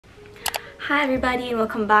Hi everybody and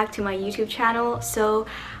welcome back to my YouTube channel. So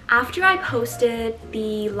after I posted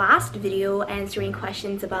the last video answering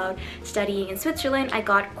questions about studying in Switzerland, I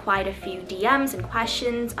got quite a few DMs and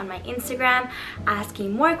questions on my Instagram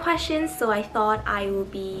asking more questions, so I thought I will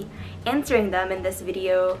be answering them in this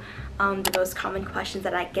video, the most common questions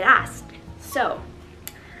that I get asked. So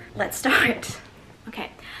let's start.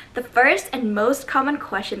 Okay, the first and most common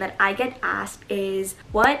question that I get asked is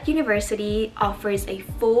what university offers a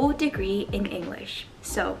full degree in English?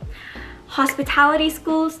 So hospitality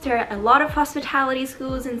schools, there are a lot of hospitality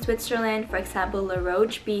schools in Switzerland, for example La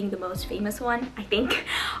Roche being the most famous one, I think,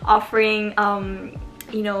 offering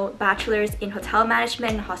bachelors in hotel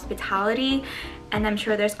management and hospitality, and I'm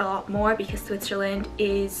sure there's a lot more because Switzerland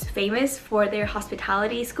is famous for their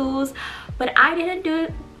hospitality schools, but I didn't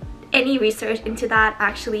do any research into that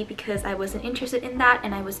actually because I wasn't interested in that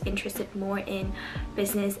and I was interested more in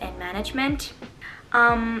business and management.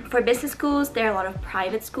 For business schools, there are a lot of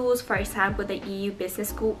private schools. For example, the EU Business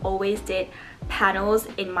School always did panels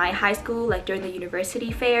in my high school, like during the university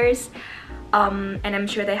fairs, and I'm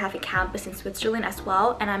sure they have a campus in Switzerland as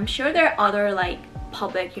well, and I'm sure there are other like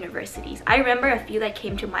public universities. I remember a few that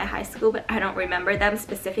came to my high school, but I don't remember them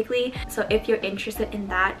specifically, so if you're interested in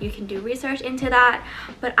that, you can do research into that.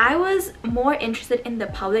 But I was more interested in the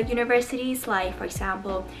public universities, like for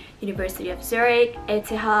example University of Zurich, ETH,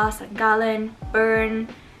 St. Gallen, Bern,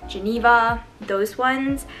 Geneva, those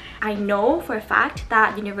ones. I know for a fact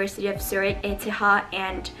that University of Zurich, ETH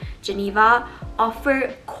and Geneva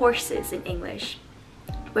offer courses in English,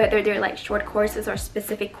 whether they're like short courses or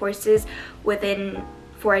specific courses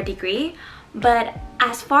for a degree. But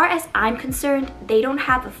as far as I'm concerned, they don't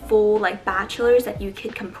have a full like bachelor's that you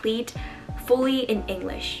could complete fully in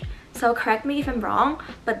English. So correct me if I'm wrong,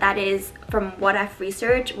 but that is from what I've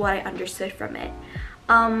researched, what I understood from it.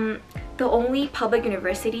 The only public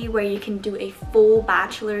university where you can do a full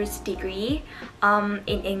bachelor's degree in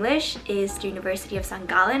English is the University of St.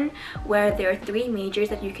 Gallen, where there are 3 majors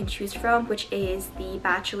that you can choose from, which is the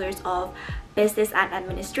Bachelor's of Business and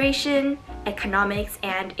Administration, Economics,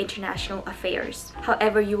 and International Affairs.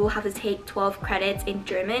 However, you will have to take 12 credits in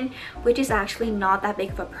German, which is actually not that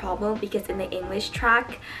big of a problem because in the English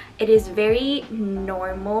track, it is very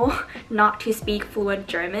normal not to speak fluent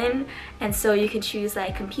German, and so you can choose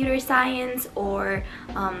like computer science or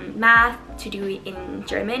math to do it in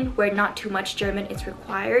German, where not too much German is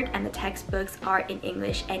required and the textbooks are in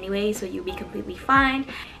English anyway, so you'll be completely fine.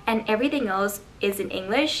 And everything else is in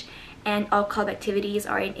English, and all club activities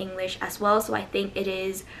are in English as well, so I think it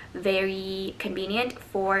is very convenient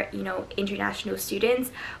for international students.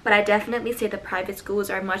 But I definitely say the private schools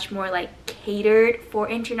are much more like catered for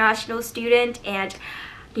international students and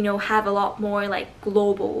have a lot more like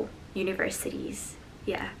global universities.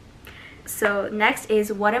 Yeah. So next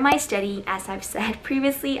is what am I studying? As I've said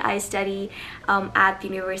previously, I study at the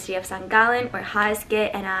University of St. Gallen or HSG,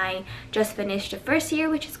 and I just finished the first year,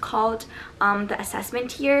 which is called the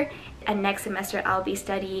assessment year, and next semester I'll be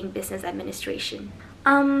studying business administration.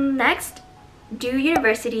 Next, do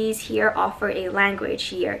universities here offer a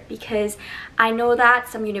language year? Because I know that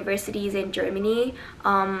some universities in Germany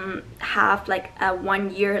have like a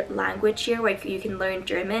 1-year language year where you can learn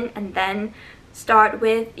German and then start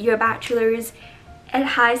with your bachelor's.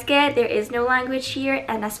 At HSG, there is no language year,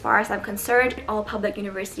 and as far as I'm concerned, all public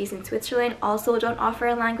universities in Switzerland also don't offer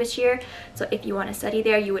a language year. So if you want to study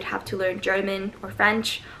there, you would have to learn German or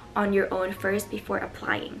French on your own first before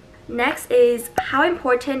applying. Next is, how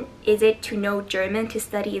important is it to know German to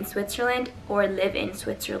study in Switzerland or live in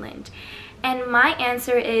Switzerland? And my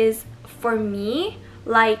answer is, for me,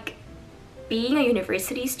 like being a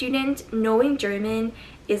university student, knowing German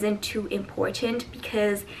isn't too important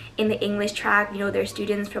because in the English track, there are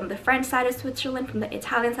students from the French side of Switzerland, from the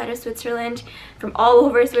Italian side of Switzerland, from all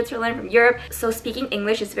over Switzerland, from Europe. So speaking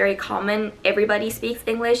English is very common. Everybody speaks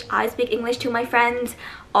English. I speak English to my friends.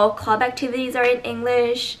 All club activities are in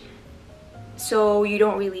English. So you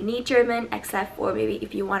don't really need German, except for maybe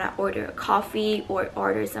if you want to order a coffee or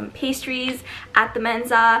order some pastries at the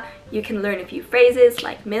Mensa. You can learn a few phrases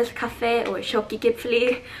like Milchkaffee or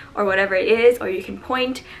Schokogipfeli or whatever it is, or you can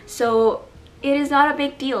point. So it is not a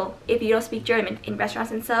big deal if you don't speak German. In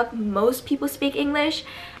restaurants and stuff, most people speak English,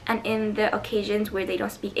 and in the occasions where they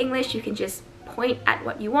don't speak English, you can just point at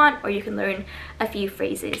what you want, or you can learn a few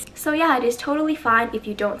phrases. So yeah, it is totally fine if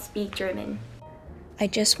you don't speak German. I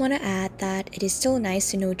just want to add that it is still nice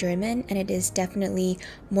to know German, and it is definitely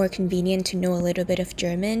more convenient to know a little bit of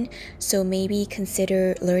German, so maybe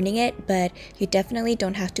consider learning it, but you definitely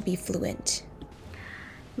don't have to be fluent.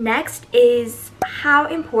 Next is, how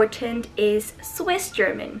important is Swiss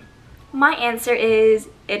German? My answer is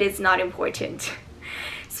it is not important.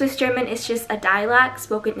 Swiss German is just a dialect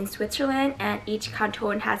spoken in Switzerland, and each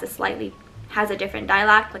canton has a different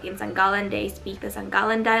dialect. Like in St. Gallen, they speak the St.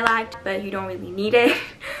 Gallen dialect, but you don't really need it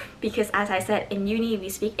because, as I said, in uni we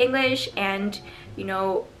speak English, and you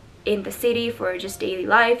know, in the city for just daily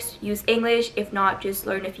lives, use English. If not, just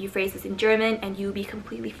learn a few phrases in German and you'll be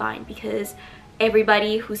completely fine, because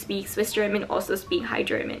everybody who speaks Swiss German also speaks High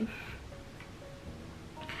German.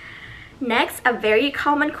 Next, a very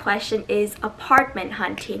common question is apartment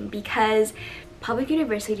hunting, because public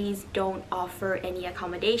universities don't offer any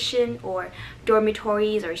accommodation or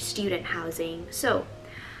dormitories or student housing. So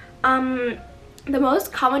the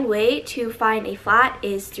most common way to find a flat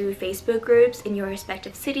is through Facebook groups in your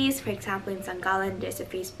respective cities. For example, in St. Gallen, there's a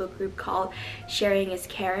Facebook group called Sharing is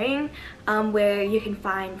Caring, where you can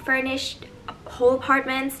find furnished whole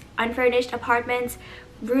apartments, unfurnished apartments,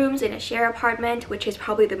 rooms in a share apartment, which is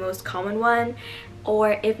probably the most common one,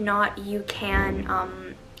 or if not, you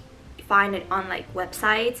can find it on like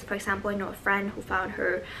websites. For example, I know a friend who found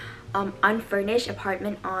her unfurnished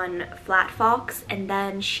apartment on Flatfox, and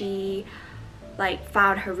then she like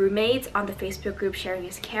found her roommates on the Facebook group Sharing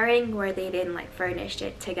is Caring, where they didn't like furnished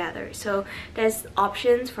it together. So there's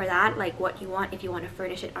options for that, like what you want, if you want to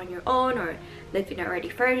furnish it on your own or live in an already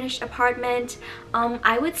furnished apartment.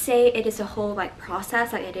 I would say it is a whole like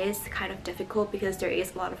process, like it is kind of difficult because there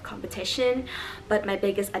is a lot of competition, but my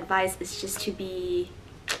biggest advice is just to be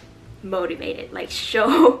motivated. Like,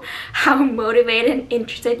 show how motivated and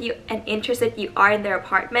interested you are in their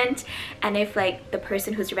apartment, and if like the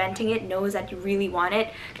person who's renting it knows that you really want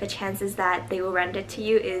it, the chances that they will rent it to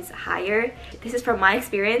you is higher. This is from my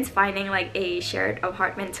experience finding like a shared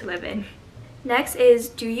apartment to live in. Next is,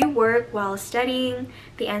 do you work while studying?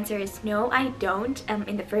 The answer is no, I don't.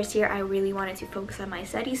 In the first year, I really wanted to focus on my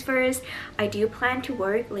studies first. I do plan to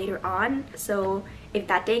work later on, so if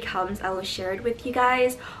that day comes, I will share it with you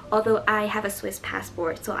guys. Although I have a Swiss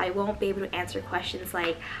passport, so I won't be able to answer questions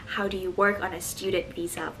like how do you work on a student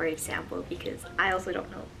visa, for example, because I also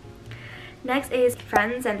don't know. Next is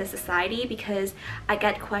friends and the society, because I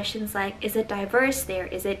get questions like, is it diverse there?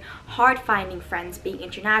 Is it hard finding friends being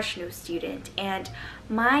international student? And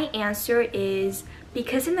my answer is,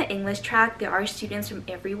 because in the English track there are students from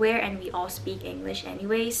everywhere and we all speak English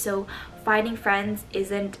anyway, so finding friends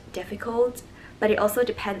isn't difficult. But it also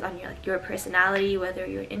depends on your personality, whether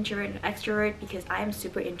you're an introvert or extrovert, because I am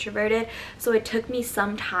super introverted. So it took me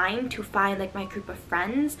some time to find like my group of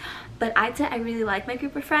friends, but I'd say I really like my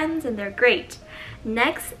group of friends and they're great.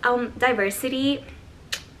 Next, diversity.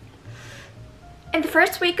 In the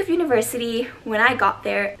first week of university, when I got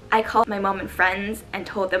there, I called my mom and friends and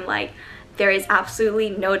told them like, there is absolutely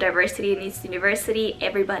no diversity in this university,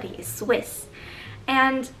 everybody is Swiss.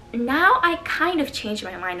 And now I kind of changed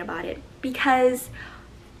my mind about it, because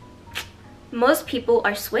most people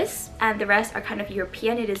are Swiss and the rest are kind of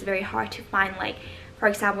European. It is very hard to find, like, for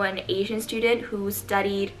example, an Asian student who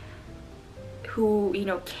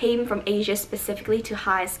came from Asia specifically to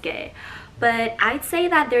HSG. But I'd say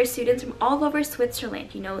that there are students from all over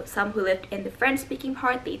Switzerland, some who lived in the French-speaking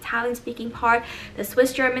part, the Italian-speaking part, the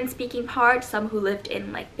Swiss-German-speaking part, some who lived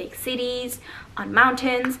in like big cities, on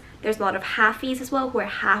mountains. There's a lot of halfies as well who are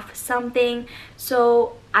half something.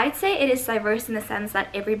 So I'd say it is diverse in the sense that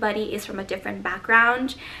everybody is from a different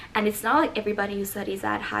background, and it's not like everybody who studies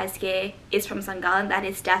at HSG is from St. Gallen. That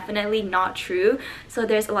is definitely not true. So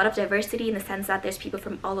there's a lot of diversity in the sense that there's people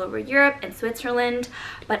from all over Europe and Switzerland,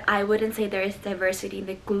 but I wouldn't say there is diversity in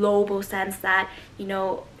the global sense that,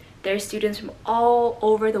 there's students from all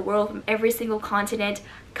over the world, from every single continent,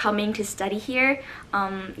 coming to study here.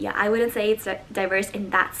 Yeah, I wouldn't say it's diverse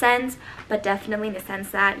in that sense, but definitely in the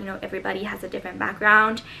sense that, everybody has a different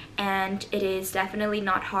background, and it is definitely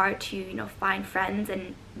not hard to, find friends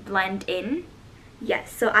and blend in.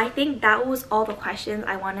 Yes, so I think that was all the questions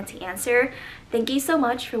I wanted to answer. Thank you so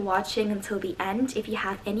much for watching until the end. If you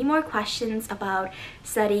have any more questions about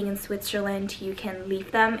studying in Switzerland, you can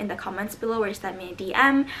leave them in the comments below or send me a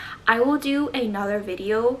DM. I will do another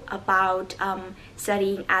video about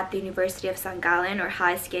studying at the University of St. Gallen, or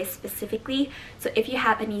HSG specifically. So if you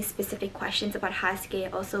have any specific questions about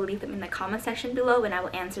HSG, also leave them in the comment section below and I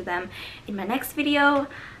will answer them in my next video.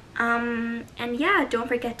 And yeah, don't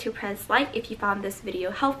forget to press like if you found this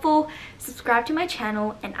video helpful, subscribe to my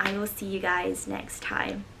channel, and I will see you guys next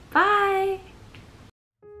time. Bye!